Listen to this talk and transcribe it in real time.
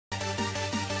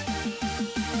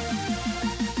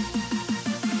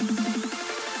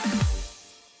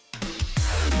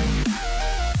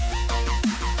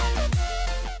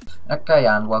Okay,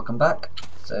 and welcome back.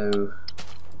 So,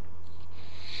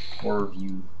 all of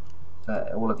you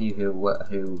who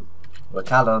were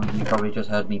Callum, you probably just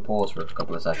heard me pause for a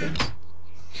couple of seconds.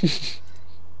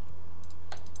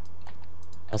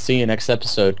 I'll see you next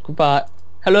episode. Goodbye.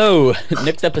 Hello.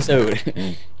 Next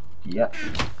episode. Yep.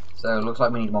 So it looks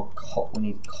like we need more coal. We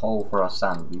need coal for our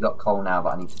sand. We've got coal now,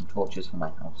 but I need some torches for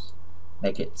my house.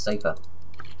 Make it safer.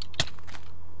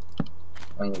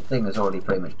 I mean, the thing is already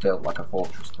pretty much built like a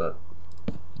fortress, but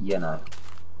you know,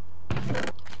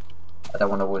 I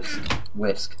don't want to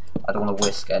whisk. I don't want to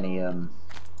whisk any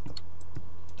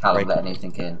Callum let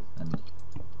anything in and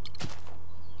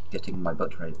getting my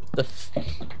butt raped.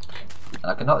 And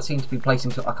I cannot seem to be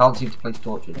placing. I can't seem to place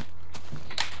torches.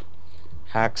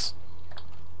 Hacks.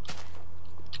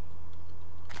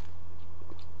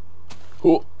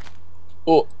 Oh.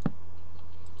 Oh.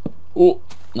 Oh.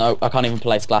 No, I can't even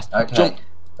place glass. Okay, Jump.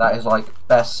 that is like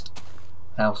best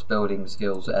house building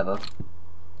skills ever.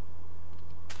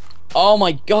 Oh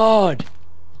my god.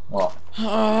 What? You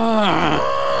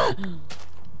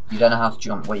don't know how to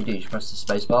jump. What you do, you press the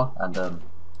space bar and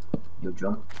you'll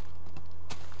jump.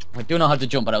 I do know how to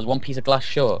jump, but I was one piece of glass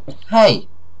short. Hey!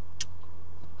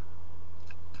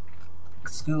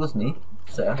 Excuse me,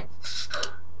 sir.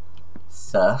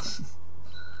 Sir.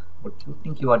 What do you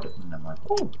think you are doing? Never mind.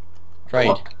 Ooh.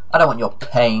 Trade. I don't want your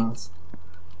pains.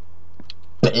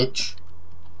 Bitch.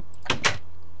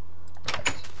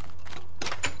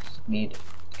 Just need to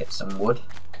get some wood.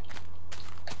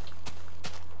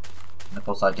 And of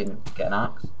course I didn't get an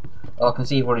axe. Oh, I can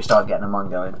see you've already started getting a mine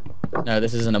going. No,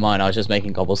 this isn't a mine. I was just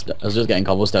making cobblestone. I was just getting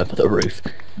cobblestone for the roof.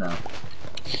 No.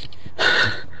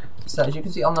 So as you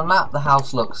can see on the map, the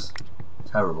house looks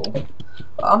terrible.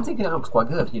 But I'm thinking it looks quite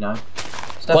good, you know.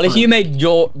 Well, if you made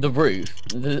the roof,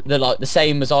 the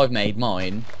same as I've made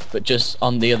mine, but just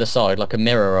on the other side, like a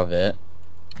mirror of it.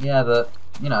 Yeah, but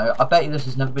you know, I bet you this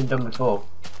has never been done before.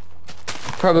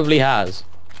 Probably has.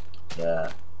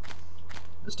 Yeah.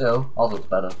 But still, ours looks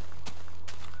better.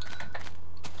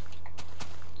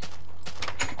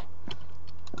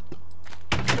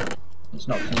 It's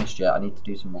not finished yet. I need to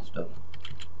do some more stuff.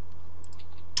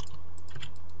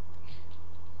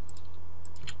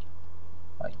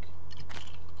 Like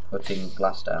putting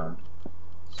glass down.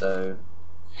 So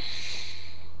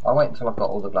I'll wait until I've got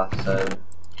all the glass. So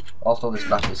whilst all this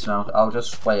glass is smelted, I'll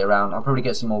just wait around. I'll probably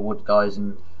get some more wood, guys,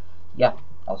 and yeah,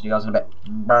 I'll see you guys in a bit.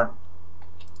 Bye.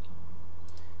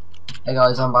 Hey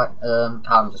guys, I'm back.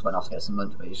 Calum just went off to get some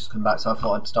lunch, but he's just come back, so I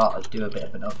thought I'd do a bit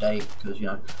of an update, because, you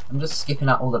know, I'm just skipping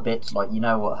out all the bits, like, you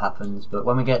know what happens, but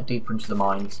when we get deeper into the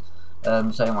mines,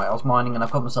 so anyway, I was mining, and I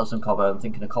got myself some cobble. I'm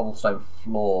thinking a cobblestone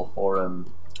floor for,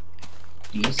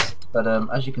 these, but,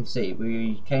 as you can see,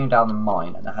 we came down the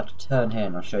mine, and I had to turn here,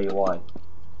 and I'll show you why.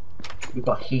 We've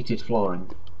got heated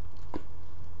flooring.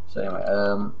 So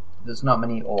anyway, there's not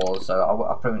many ores, so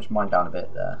I'll pretty much mine down a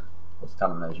bit there. What's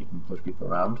Calum knows, you can push people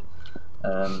around.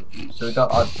 So we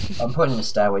got. I'm putting in a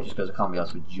stairway just because I can't be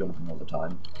asked with jumping all the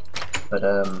time. But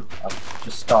I've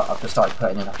just started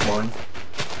putting in a flooring,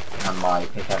 and my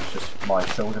pickaxe my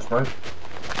shovel just broke.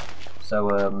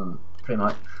 So pretty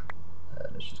much,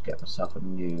 let's just get myself a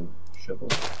new shovel.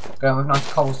 Going with a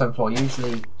nice cobblestone floor.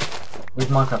 Usually with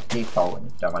Minecraft default, and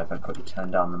if you don't mind if I quickly turn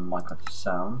down the Minecraft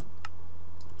sound.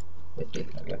 50.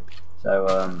 There we go. So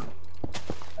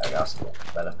there we go, that's a lot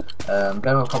better.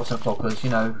 Going with a cobblestone floor because, you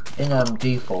know, in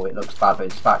default it looks bad, but in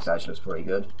fact it actually looks pretty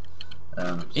good.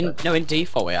 In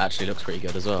default it actually looks pretty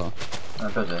good as well.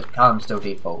 Does it? Calum's still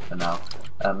default for now.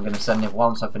 I'm going to send it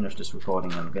once I finish this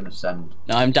recording. I'm going to send.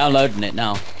 No, I'm downloading it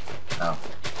now. Oh.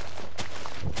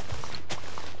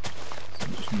 So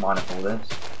I'm just mine up all this.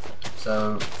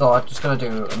 So I'm just going to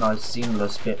do a nice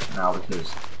seamless bit now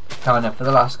because kind of for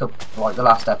the last couple, like the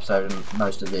last episode, and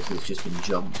most of this has just been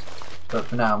jumps. But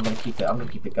for now, I'm going to keep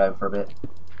it going for a bit.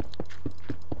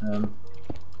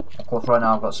 Of course, right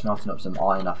now I've got smelting up some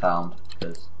iron I found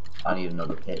because I need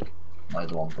another pick. My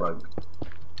other one broke.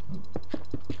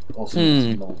 Also,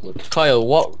 need some more wood. Kyle,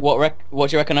 what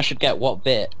do you reckon I should get? What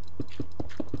bit?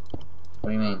 What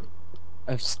do you mean?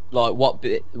 Like what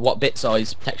bit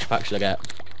size texture pack should I get?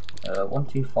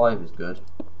 125 is good.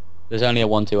 There's only a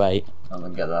 128. I'm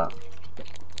gonna get that.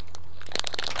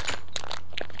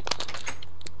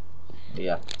 But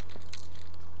yeah.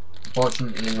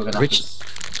 Unfortunately, we're gonna have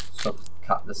to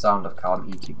cut the sound of Calum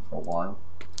eating for a while.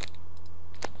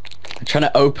 I'm trying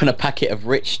to open a packet of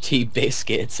rich tea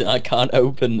biscuits and I can't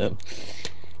open them.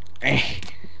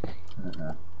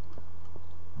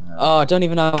 Oh, I don't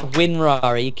even have WinRAR.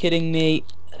 Are you kidding me?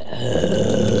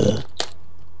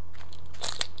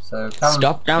 So Calum's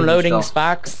stop downloading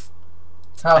Sparks.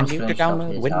 Calum's I need to finished off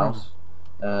download his WinRAR. house.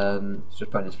 He's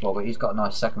just putting his floor, but he's got a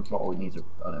nice second floor. Oh, he needs a.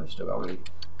 Oh no, he's still got a roof.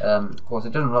 Of course,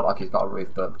 it doesn't look like he's got a roof,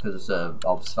 but because of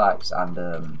Sphax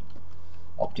and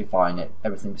Optifying it,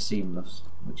 everything's seamless,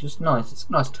 which is nice. It's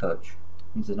a nice touch.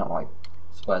 It means there's not like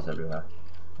squares everywhere.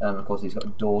 Of course, he's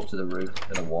got doors to the roof.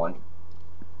 I don't know why.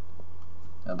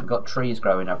 We've got trees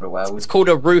growing everywhere. It's called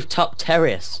a rooftop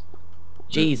terrace.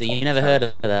 Jeez, you never heard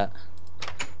of that.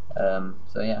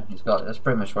 So yeah, that's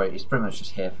pretty much where he's pretty much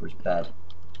just here for his bed.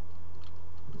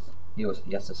 He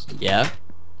has to sleep. Yeah.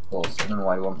 Of course, I don't know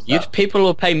why he wants that. People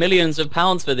will pay millions of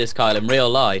pounds for this, Kyle, in real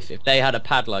life, if they had a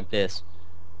pad like this.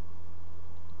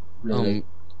 Really?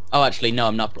 Oh, actually, no,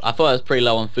 I'm not. I thought I was pretty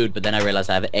low on food, but then I realised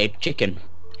I have 8 chicken.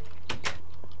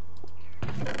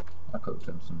 I cooked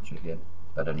him some chicken,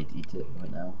 but I don't need to eat it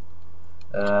right now.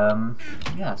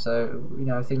 Yeah, so you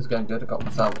know, things are going good. I got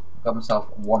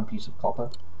myself 1 piece of copper.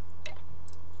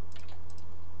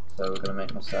 So we're gonna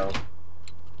make myself.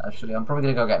 Actually, I'm probably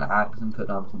gonna go get an axe and put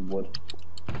down some wood.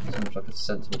 Seems like a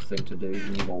sensible thing to do. You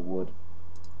need more wood.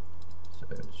 So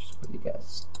let's just quickly get.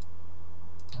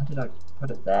 Why did I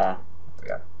put it there?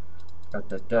 There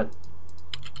we go.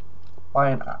 Buy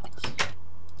an axe.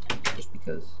 Just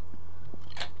because.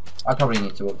 I probably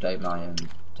need to update my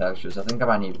textures. I think I'm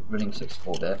only running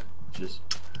 64-bit, which is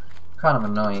kind of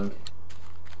annoying.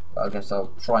 But I guess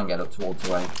I'll try and get up towards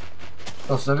the way.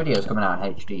 Also, the video's coming out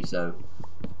in HD, so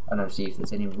I don't see if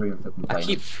there's any room for complaining. I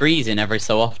keep freezing every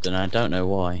so often, I don't know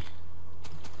why.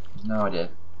 No idea.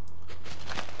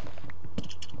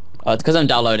 Oh, it's because I'm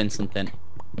downloading something.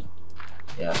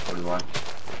 Yeah, that's probably why.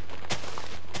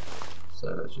 So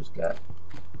let's just get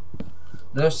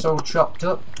this all chopped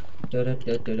up.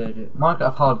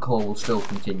 Minecraft Hardcore will still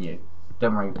continue.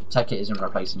 Don't worry, Tekkit isn't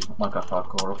replacing Minecraft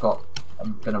Hardcore.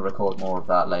 I'm gonna record more of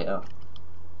that later.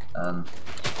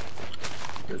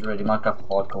 Because really, Minecraft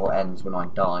Hardcore ends when I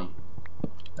die,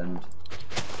 and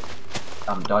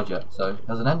I haven't died yet, so it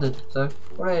hasn't ended. So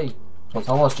hooray! Plus,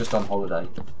 I was just on holiday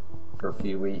for a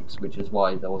few weeks, which is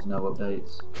why there was no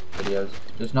updates, videos.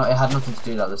 It had nothing to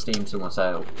do with the Steam Summer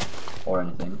Sale or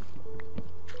anything.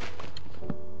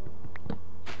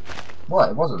 What?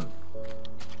 It wasn't.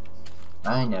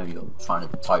 I know you're trying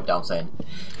to type down saying,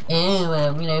 "Oh,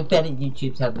 well, you know, better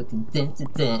YouTubes have a content."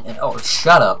 Oh,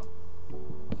 shut up!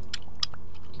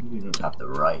 You don't have the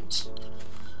right to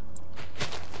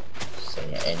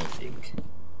say anything.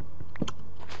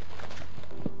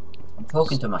 I'm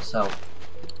talking to myself.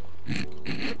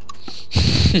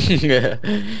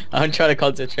 I'm trying to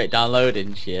concentrate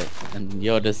downloading shit, and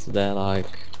you're just there like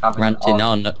ranting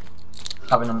on.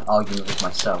 Having an argument with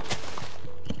myself.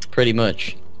 Pretty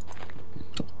much.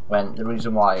 When the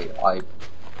reason why I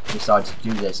decided to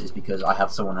do this is because I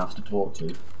have someone else to talk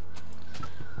to.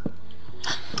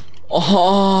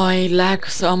 Oh, I lag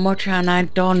so much and I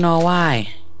don't know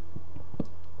why.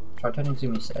 Try turning too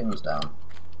many settings down.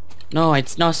 No,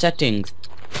 it's not settings.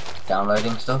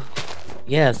 Downloading stuff?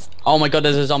 Yes. Oh my god,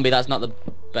 there's a zombie. That's not the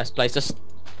best place to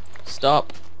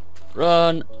stop.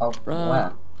 Run. Oh, run.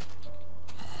 Where?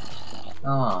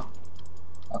 Ah.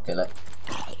 Okay, look.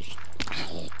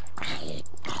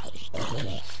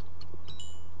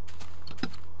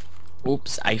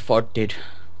 Oops, I farted.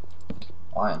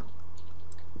 Iron.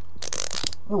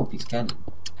 Oh, piece of candy.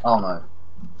 Oh no.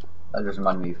 That just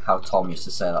reminded me of how Tom used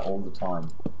to say that all the time.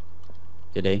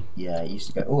 Did he? Yeah, he used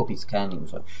to go, "Oh, a piece of candy." He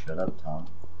was like, "Shut up, Tom."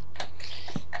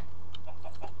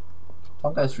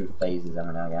 Tom goes through phases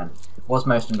every now and again. What's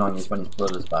most annoying is when his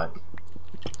brother's back.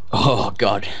 Oh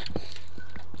god.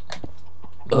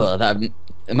 Ugh,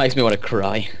 it makes me want to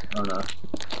cry. Oh no.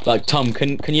 Like, Tom,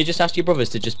 can you just ask your brothers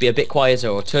to just be a bit quieter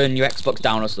or turn your Xbox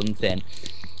down or something?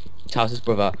 Tells his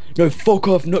brother, "No, fuck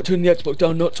off, not turning the Xbox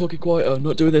down, not talking quieter,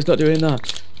 not doing this, not doing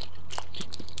that."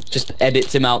 Just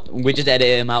edits him out. We just edit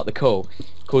him out the call.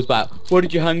 Calls back, "Why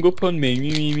did you hang up on me?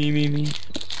 Me.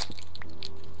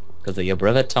 Because of your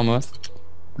brother, Thomas.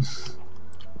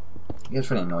 He gets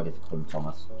really annoyed if you call him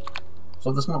Thomas.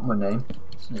 So that's not my name.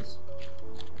 It's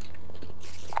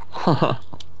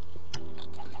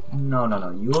No,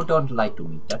 you don't lie to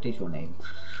me. That is your name.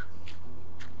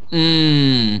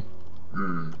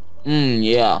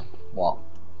 Yeah. What?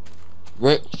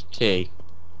 Rich tea.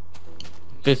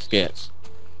 Biscuits.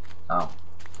 Oh.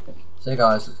 So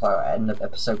guys, it's like end of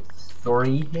episode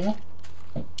 3 here.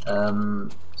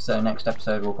 So next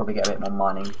episode we'll probably get a bit more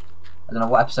mining. I don't know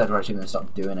what episode we're actually going to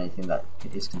start doing anything that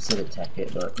is considered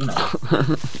tekkit, but you know.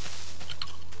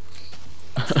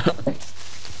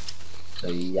 So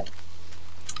yeah.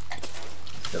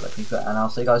 So let me go, and I'll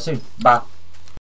see you guys soon. Bye.